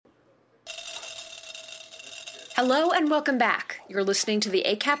Hello and welcome back. You're listening to the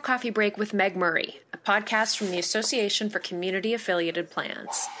ACAP Coffee Break with Meg Murray, a podcast from the Association for Community Affiliated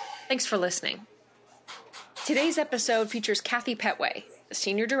Plans. Thanks for listening. Today's episode features Kathy Petway, the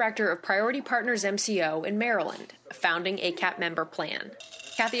Senior Director of Priority Partners MCO in Maryland, a founding ACAP member plan.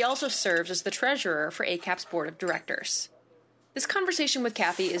 Kathy also serves as the Treasurer for ACAP's Board of Directors. This conversation with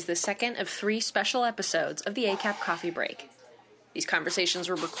Kathy is the second of 3 special episodes of the ACAP Coffee Break. These conversations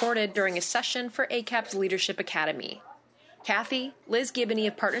were recorded during a session for ACAP's Leadership Academy. Kathy, Liz Gibney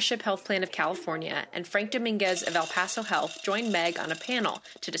of Partnership Health Plan of California, and Frank Dominguez of El Paso Health joined Meg on a panel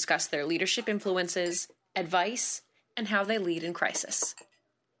to discuss their leadership influences, advice, and how they lead in crisis.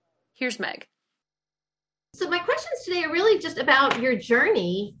 Here's Meg. So my questions today are really just about your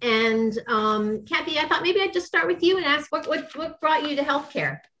journey. And Kathy, I thought maybe I'd just start with you and ask what brought you to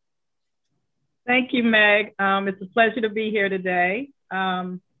healthcare? Thank you, Meg. It's a pleasure to be here today.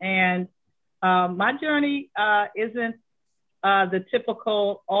 My journey isn't the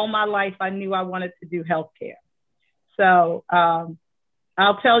typical, all my life I knew I wanted to do healthcare. So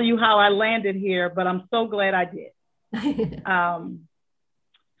I'll tell you how I landed here, but I'm so glad I did.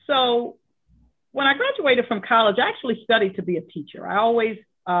 So when I graduated from college, I actually studied to be a teacher. I always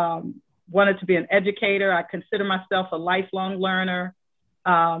wanted to be an educator. I consider myself a lifelong learner.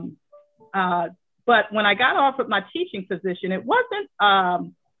 But when I got offered my teaching position, it wasn't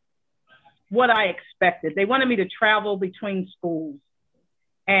what I expected. They wanted me to travel between schools.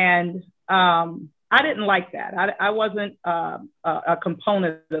 And I didn't like that. I wasn't a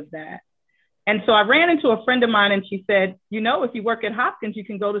component of that. And so I ran into a friend of mine and she said, you know, if you work at Hopkins, you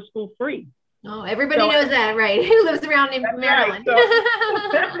can go to school free. Oh, everybody knows that, right? Who lives around in Maryland.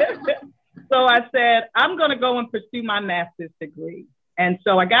 Right. So I said, I'm going to go and pursue my master's degree. And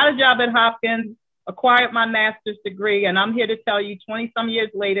so I got a job at Hopkins, acquired my master's degree, and I'm here to tell you 20 some years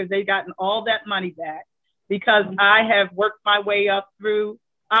later, they've gotten all that money back because I have worked my way up through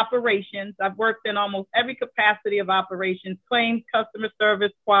operations. I've worked in almost every capacity of operations, claims, customer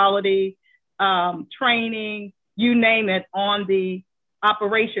service, quality, training, you name it, on the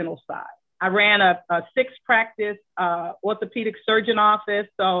operational side. I ran a 6-practice orthopedic surgeon office.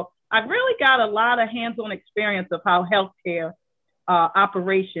 So I've really got a lot of hands-on experience of how healthcare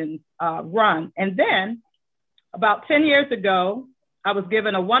operations run. And then about 10 years ago, I was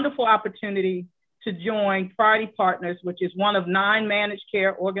given a wonderful opportunity to join Priority Partners, which is one of 9 managed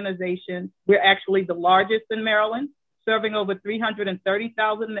care organizations. We're actually the largest in Maryland, serving over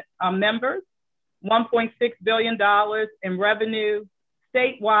 330,000 members, $1.6 billion in revenue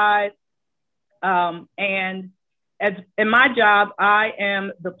statewide. And as in my job, I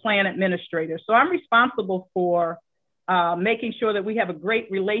am the plan administrator. So I'm responsible for making sure that we have a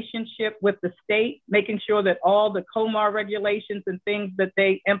great relationship with the state, making sure that all the COMAR regulations and things that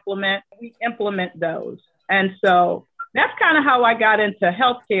they implement, we implement those. And so that's kind of how I got into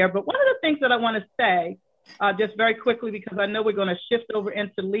healthcare. But one of the things that I want to say, just very quickly, because I know we're going to shift over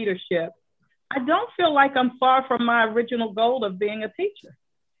into leadership, I don't feel like I'm far from my original goal of being a teacher.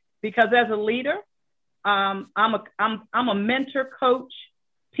 Because as a leader, I'm a mentor, coach,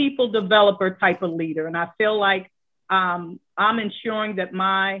 people developer type of leader. And I feel like I'm ensuring that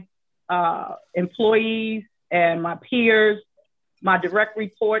my employees and my peers, my direct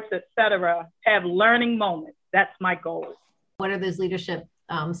reports, et cetera, have learning moments. That's my goal. What are those leadership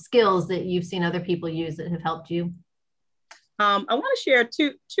skills that you've seen other people use that have helped you? I want to share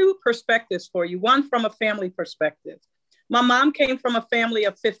two perspectives for you. One from a family perspective. My mom came from a family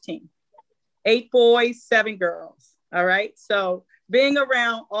of 15, 8 boys, 7 girls. All right. So being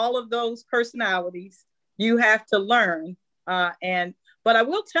around all of those personalities, you have to learn. But I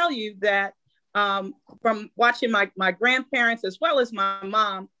will tell you that from watching my grandparents as well as my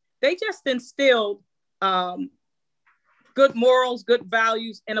mom, they just instilled good morals, good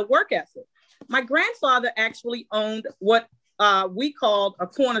values, and a work ethic. My grandfather actually owned what we called a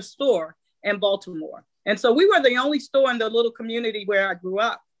corner store in Baltimore. And so we were the only store in the little community where I grew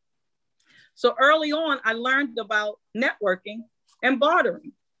up. So early on, I learned about networking and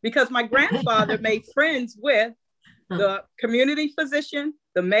bartering because my grandfather made friends with the community physician,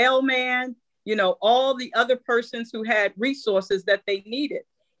 the mailman, you know, all the other persons who had resources that they needed.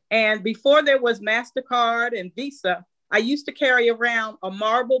 And before there was MasterCard and Visa, I used to carry around a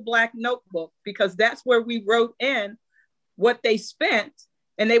marble black notebook because that's where we wrote in what they spent,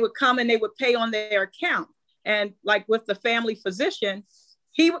 and they would come and they would pay on their account. And like with the family physician,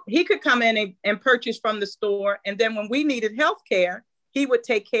 he could come in and purchase from the store. And then when we needed healthcare, he would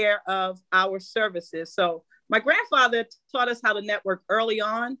take care of our services. So my grandfather taught us how to network early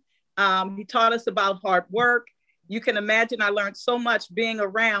on. He taught us about hard work. you can imagine I learned so much being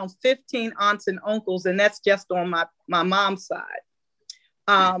around 15 aunts and uncles, and that's just on my mom's side.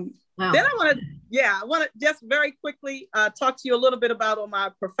 Wow. Then I want to just very quickly talk to you a little bit about on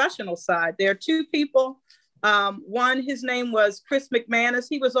my professional side. There are two people. One, his name was Chris McManus.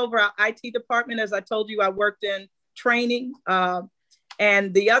 He was over our IT department. As I told you, I worked in training.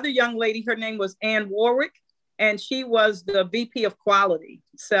 And the other young lady, her name was Ann Warwick, and she was the VP of quality.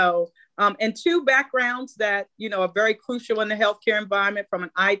 So, and two backgrounds that, are very crucial in the healthcare environment from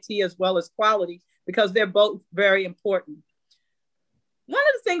an IT as well as quality, because they're both very important. One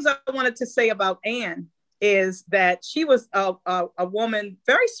of the things I wanted to say about Ann is that she was a woman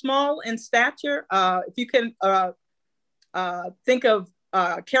very small in stature. If you can think of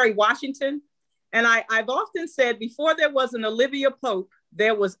Kerry Washington. And I've often said before there was an Olivia Pope,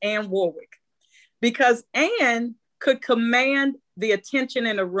 there was Ann Warwick, because Ann could command the attention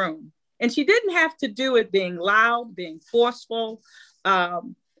in a room. And she didn't have to do it being loud, being forceful.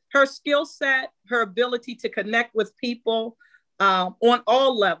 Her skill set, her ability to connect with people on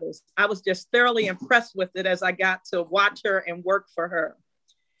all levels, I was just thoroughly impressed with it as I got to watch her and work for her.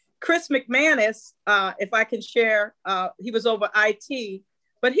 Chris McManus, if I can share, he was over IT,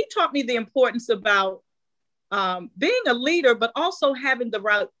 but he taught me the importance about being a leader, but also having the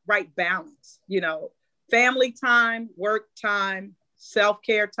right balance, family time, work time,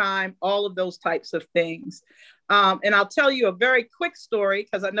 self-care time, all of those types of things. And I'll tell you a very quick story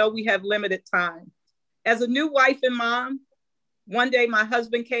because I know we have limited time. As a new wife and mom, one day my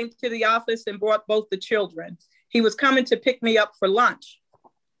husband came to the office and brought both the children. He was coming to pick me up for lunch.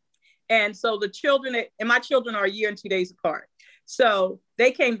 And so the children, and my children are a year and 2 days apart. So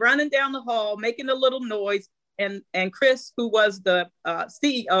they came running down the hall, making a little noise. And Chris, who was the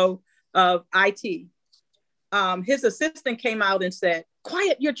CEO of IT, his assistant came out and said,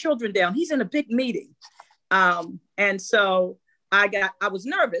 "Quiet your children down. He's in a big meeting." And so I was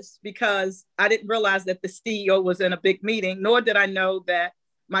nervous because I didn't realize that the CEO was in a big meeting, nor did I know that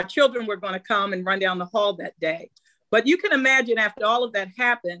my children were going to come and run down the hall that day. But you can imagine after all of that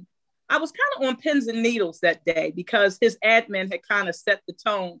happened, I was kind of on pins and needles that day because his admin had kind of set the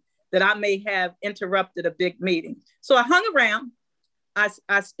tone that I may have interrupted a big meeting. So I hung around.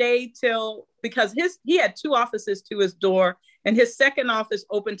 I stayed because he had two offices to his door and his second office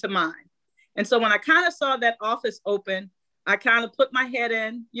open to mine. And so when I kind of saw that office open, I kind of put my head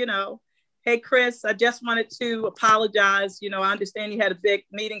in, "Hey, Chris, I just wanted to apologize. I understand you had a big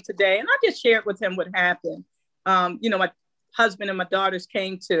meeting today." And I just shared with him what happened. My husband and my daughters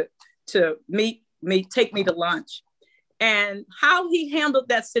came to meet me, take me to lunch. And how he handled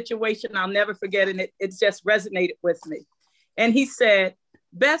that situation, I'll never forget. And it just resonated with me. And he said,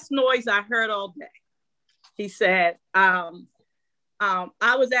 "Best noise I heard all day." He said,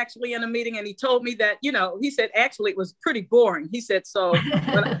 I was actually in a meeting and he told me that, he said, actually, it was pretty boring. He said, "So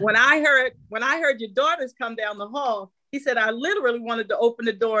when I heard your daughters come down the hall," he said, "I literally wanted to open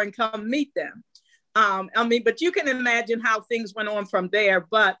the door and come meet them." But you can imagine how things went on from there.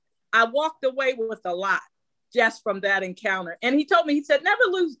 But I walked away with a lot just from that encounter. And he told me, he said, "Never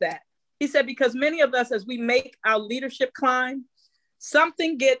lose that." He said, because many of us, as we make our leadership climb,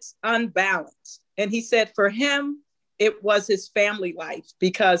 something gets unbalanced. And he said for him, it was his family life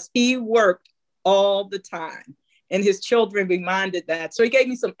because he worked all the time and his children reminded that. So he gave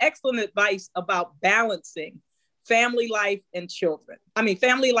me some excellent advice about balancing family life and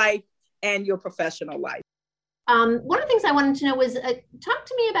family life and your professional life. One of the things I wanted to know was talk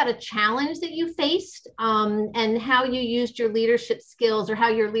to me about a challenge that you faced and how you used your leadership skills or how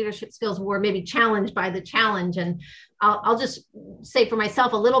your leadership skills were maybe challenged by the challenge. And I'll just say for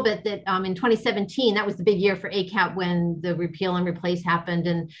myself a little bit that in 2017, that was the big year for ACAP when the repeal and replace happened.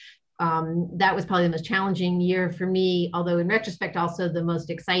 And that was probably the most challenging year for me, although in retrospect, also the most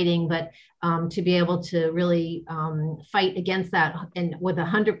exciting, but to be able to really fight against that and with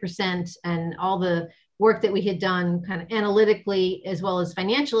 100% and all the work that we had done kind of analytically as well as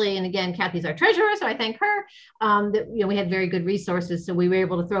financially. And again, Kathy's our treasurer, so I thank her, that we had very good resources. So we were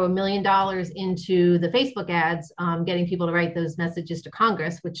able to throw $1 million into the Facebook ads, getting people to write those messages to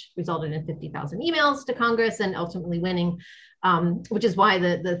Congress, which resulted in 50,000 emails to Congress and ultimately winning, which is why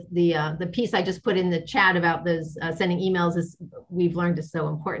the piece I just put in the chat about those sending emails we've learned is so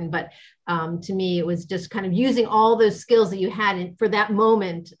important. But to me, it was just kind of using all those skills that you had for that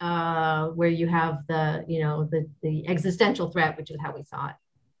moment where you have the existential threat, which is how we saw it.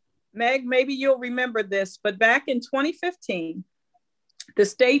 Meg, maybe you'll remember this, but back in 2015, the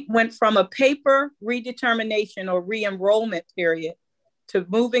state went from a paper redetermination or re-enrollment period to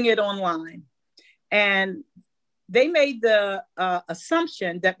moving it online. And they made the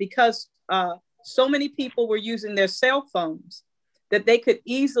assumption that because so many people were using their cell phones that they could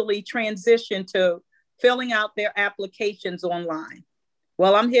easily transition to filling out their applications online.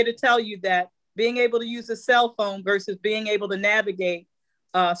 Well, I'm here to tell you that being able to use a cell phone versus being able to navigate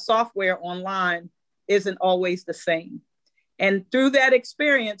software online isn't always the same. And through that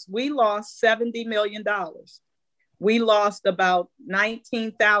experience, we lost $70 million. We lost about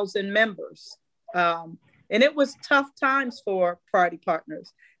 19,000 members. And it was tough times for Priority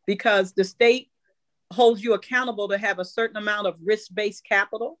Partners because the state holds you accountable to have a certain amount of risk-based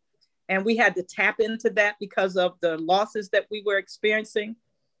capital. And we had to tap into that because of the losses that we were experiencing.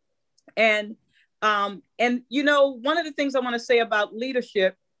 And you know, one of the things I want to say about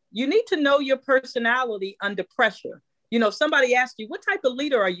leadership, you need to know your personality under pressure. You know, if somebody asked you, what type of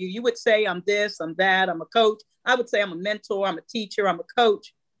leader are you? You would say, I'm this, I'm that, I'm a coach. I would say I'm a mentor, I'm a teacher, I'm a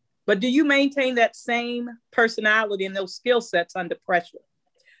coach. But do you maintain that same personality and those skill sets under pressure?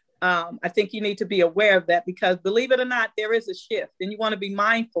 I think you need to be aware of that because believe it or not, there is a shift and you want to be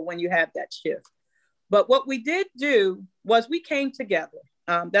mindful when you have that shift. But what we did do was we came together.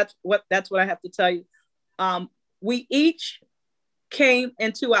 That's what I have to tell you. We each came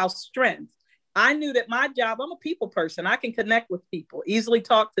into our strength. I knew that my job, I'm a people person. I can connect with people, easily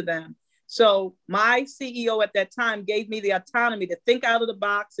talk to them. So my CEO at that time gave me the autonomy to think out of the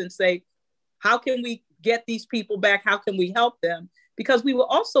box and say, how can we get these people back? How can we help them? Because we were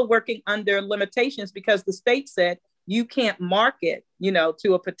also working under limitations because the state said you can't market, you know,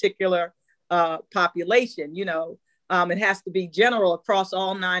 to a particular population, you know, it has to be general across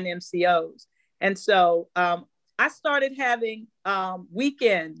all 9 MCOs. And so I started having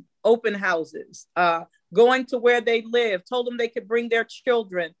weekend open houses, going to where they live, told them they could bring their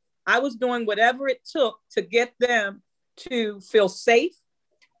children. I was doing whatever it took to get them to feel safe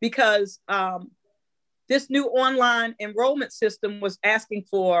because this new online enrollment system was asking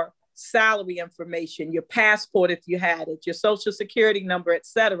for salary information, your passport if you had it, your social security number, et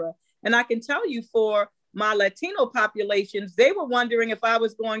cetera. And I can tell you for my Latino populations, they were wondering if I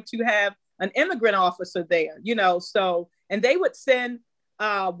was going to have an immigrant officer there, you know, so, and they would send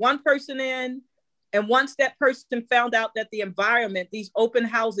one person in. And once that person found out that the environment, these open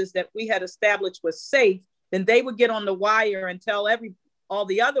houses that we had established was safe, then they would get on the wire and tell all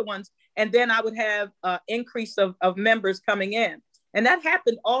the other ones. And then I would have an increase of members coming in. And that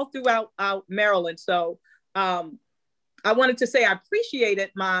happened all throughout Maryland. So I wanted to say I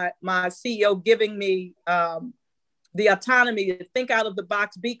appreciated my CEO giving me the autonomy to think out of the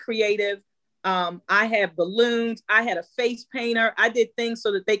box, be creative. I had balloons. I had a face painter. I did things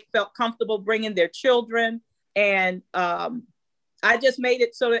so that they felt comfortable bringing their children. And I just made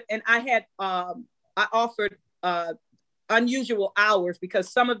it so that, and I offered unusual hours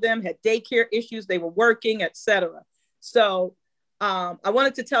because some of them had daycare issues. They were working, et cetera. So I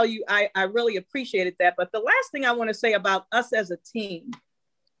wanted to tell you, I really appreciated that. But the last thing I want to say about us as a team,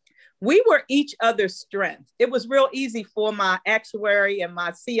 we were each other's strength. It was real easy for my actuary and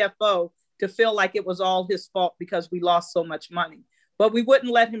my CFO to feel like it was all his fault because we lost so much money. But we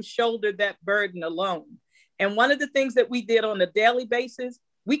wouldn't let him shoulder that burden alone. And one of the things that we did on a daily basis,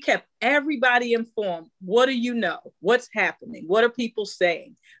 we kept everybody informed. What do you know? What's happening? What are people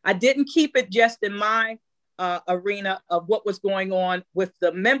saying? I didn't keep it just in my arena of what was going on with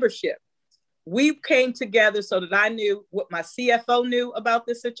the membership. We came together so that I knew what my CFO knew about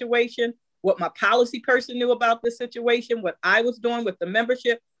this situation, what my policy person knew about this situation, what I was doing with the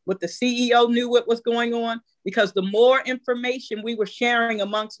membership, what the CEO knew what was going on, because the more information we were sharing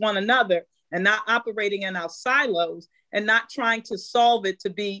amongst one another and not operating in our silos and not trying to solve it to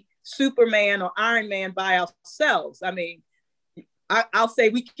be Superman or Iron Man by ourselves. I mean, I'll say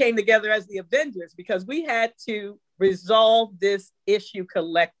we came together as the Avengers because we had to resolve this issue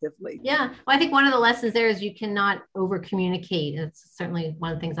collectively. Yeah. Well, I think one of the lessons there is you cannot over communicate. It's certainly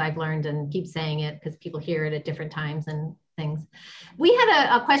one of the things I've learned and keep saying it because people hear it at different times and things. We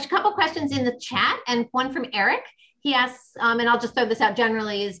had a couple questions in the chat and one from Eric. He asks, and I'll just throw this out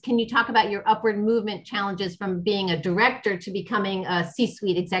generally, is can you talk about your upward movement challenges from being a director to becoming a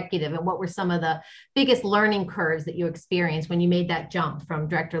C-suite executive? And what were some of the biggest learning curves that you experienced when you made that jump from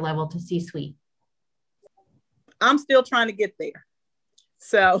director level to C-suite? I'm still trying to get there.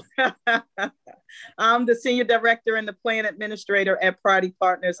 So I'm the senior director and the plan administrator at Priority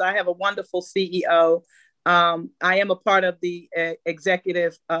Partners. I have a wonderful CEO. I am a part of the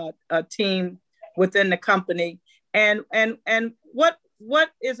executive team within the company. And what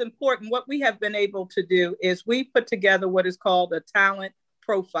is important, what we have been able to do is we put together what is called a talent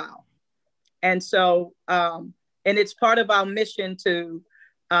profile. And so, and it's part of our mission to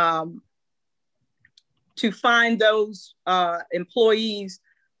find those employees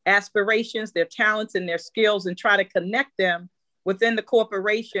aspirations, their talents, and their skills, and try to connect them within the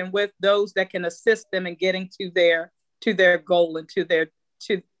corporation with those that can assist them in getting to their goal and to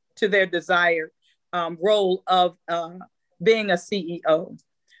their desired role of being a CEO.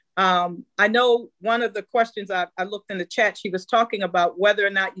 I know one of the questions I looked in the chat, she was talking about whether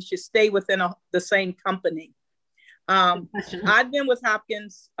or not you should stay within the same company. I've been with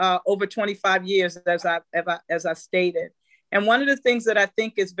Hopkins over 25 years, as I stated. And one of the things that I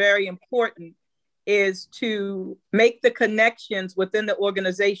think is very important is to make the connections within the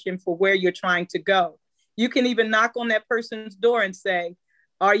organization for where you're trying to go. You can even knock on that person's door and say,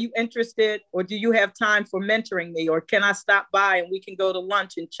 are you interested, or do you have time for mentoring me? Or can I stop by and we can go to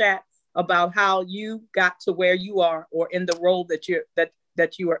lunch and chat about how you got to where you are, or in the role that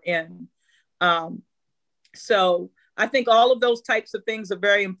you are in. So I think all of those types of things are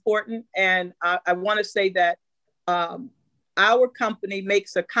very important. And I want to say that our company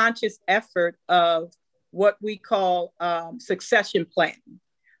makes a conscious effort of what we call succession planning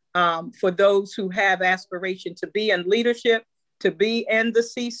for those who have aspiration to be in leadership, to be in the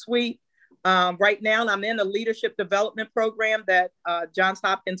C-suite. Right now, I'm in a leadership development program that Johns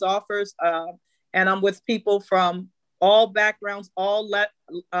Hopkins offers. And I'm with people from all backgrounds, all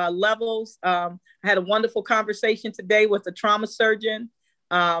levels. I had a wonderful conversation today with a trauma surgeon,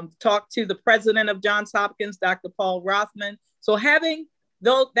 talked to the president of Johns Hopkins, Dr. Paul Rothman. So having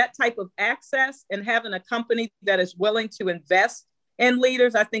that type of access and having a company that is willing to invest in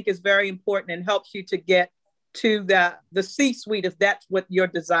leaders, I think is very important and helps you to get to the C-suite if that's what your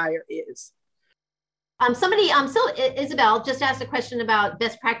desire is. Isabel just asked a question about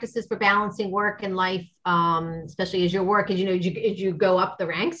best practices for balancing work and life, especially as you go up the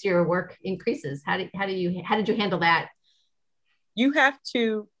ranks, your work increases. How did you handle that? You have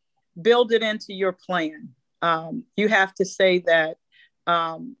to build it into your plan. You have to say that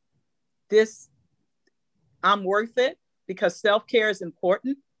I'm worth it, because self-care is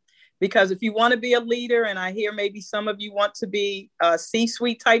important. Because if you want to be a leader, and I hear maybe some of you want to be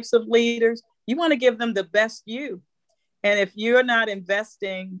C-suite types of leaders, you want to give them the best you. And if you're not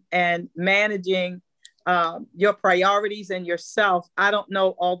investing and managing your priorities and yourself, I don't know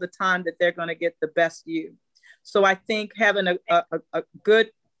all the time that they're going to get the best you. So I think having a good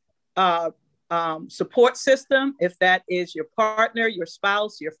support system, if that is your partner, your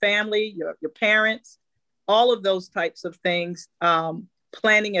spouse, your family, your parents, all of those types of things,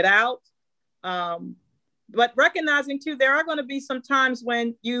 planning it out. But recognizing too, there are going to be some times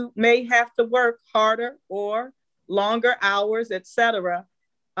when you may have to work harder or longer hours, etc.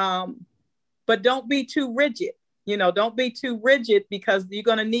 But don't be too rigid. Don't be too rigid, because you're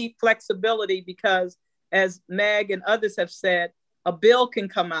going to need flexibility, because as Meg and others have said, a bill can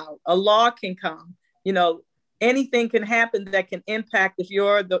come out, a law can come, anything can happen that can impact, if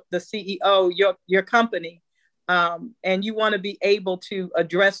you're the CEO, your company. And you want to be able to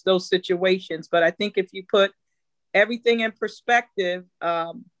address those situations. But I think if you put everything in perspective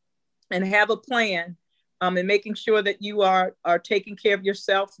and have a plan, and making sure that you are taking care of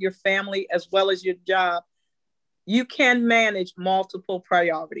yourself, your family, as well as your job, you can manage multiple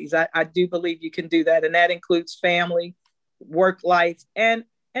priorities. I do believe you can do that. And that includes family, work life, and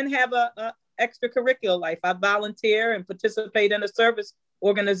have a extracurricular life. I volunteer and participate in a service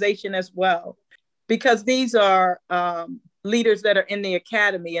organization as well. Because these are leaders that are in the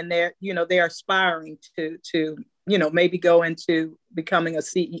academy, and they're aspiring to maybe go into becoming a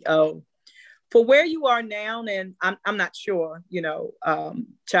CEO. For where you are now, and I'm not sure,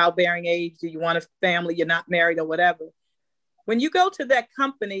 childbearing age, do you want a family, you're not married or whatever. When you go to that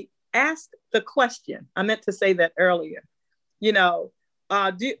company, ask the question. I meant to say that earlier. Do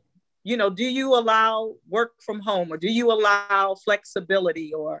you allow work from home, or do you allow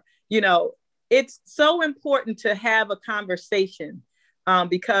flexibility, or, it's so important to have a conversation,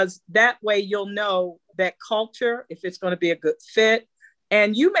 because that way you'll know that culture, if it's going to be a good fit.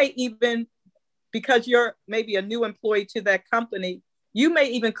 And you may even, because you're maybe a new employee to that company, you may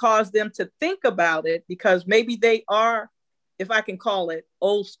even cause them to think about it, because maybe they are, if I can call it,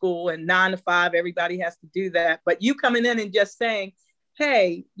 old school and 9 to 5, everybody has to do that. But you coming in and just saying,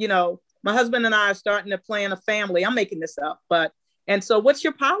 hey, my husband and I are starting to plan a family. I'm making this up, and so what's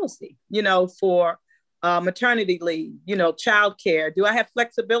your policy, for maternity leave, childcare? Do I have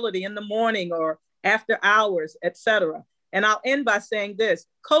flexibility in the morning or after hours, et cetera? And I'll end by saying this: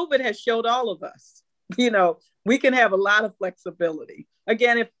 COVID has showed all of us, we can have a lot of flexibility.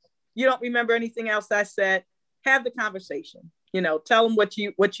 Again, if you don't remember anything else I said, have the conversation, tell them what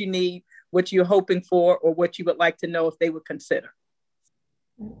you need, what you're hoping for, or what you would like to know if they would consider.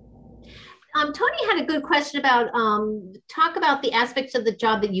 Tony had a good question about talk about the aspects of the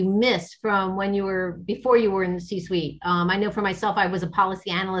job that you missed from when you were before you were in the C-suite. I know for myself, I was a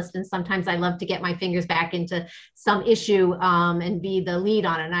policy analyst, and sometimes I love to get my fingers back into some issue and be the lead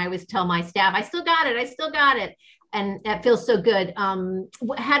on it. And I always tell my staff, I still got it, I still got it. And that feels so good.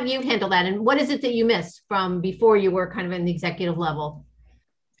 How do you handle that? And what is it that you miss from before you were kind of in the executive level?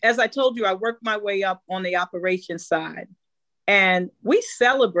 As I told you, I worked my way up on the operations side, and we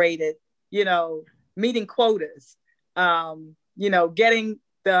celebrated, meeting quotas, getting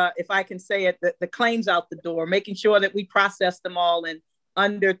if I can say it, the claims out the door, making sure that we processed them all in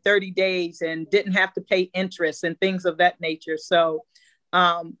under 30 days and didn't have to pay interest and things of that nature. So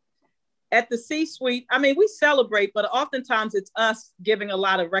at the C-suite, we celebrate, but oftentimes it's us giving a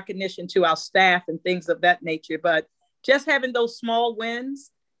lot of recognition to our staff and things of that nature. But just having those small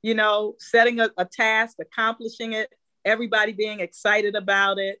wins, setting a task, accomplishing it, everybody being excited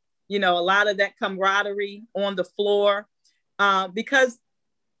about it, a lot of that camaraderie on the floor. Because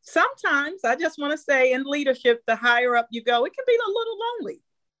sometimes, I just want to say, in leadership, the higher up you go, it can be a little lonely.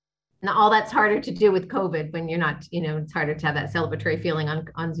 Now, all that's harder to do with COVID when you're not, it's harder to have that celebratory feeling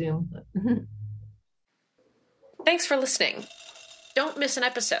on Zoom. Thanks for listening. Don't miss an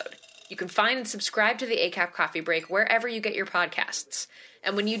episode. You can find and subscribe to the ACAP Coffee Break wherever you get your podcasts.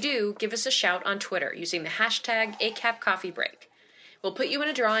 And when you do, give us a shout on Twitter using the hashtag ACAP Coffee Break. We'll put you in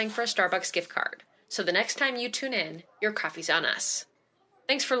a drawing for a Starbucks gift card. So the next time you tune in, your coffee's on us.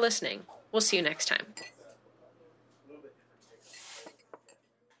 Thanks for listening. We'll see you next time.